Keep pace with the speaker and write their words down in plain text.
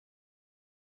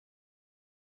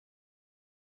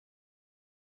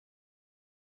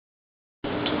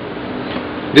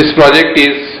This project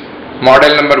is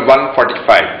model number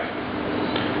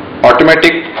 145,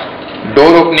 automatic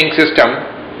door opening system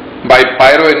by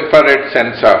pyro infrared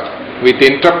sensor with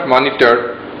interrupt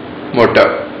monitored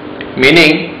motor.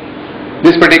 Meaning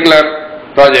this particular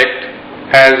project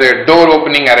has a door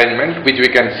opening arrangement, which we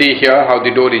can see here how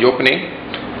the door is opening,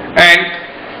 and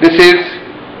this is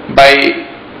by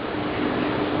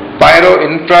pyro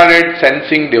infrared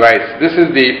sensing device. This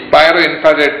is the pyro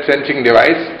infrared sensing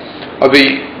device, or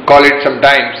we call it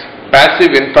sometimes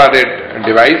passive infrared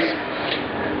device.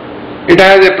 It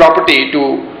has a property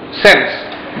to sense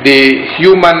the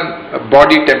human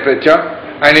body temperature,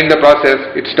 and in the process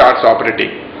it starts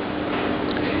operating.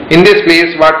 In this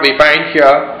place what we find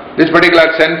here, this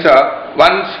particular sensor,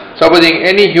 once supposing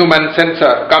any human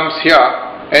sensor comes here,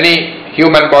 any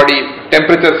human body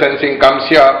temperature sensing comes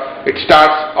here, it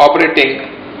starts operating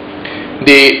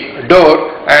the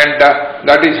door, and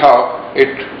that is how it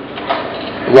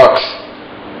works.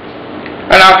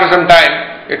 And after some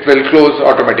time it will close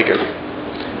automatically.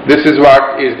 This is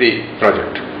what is the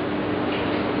project.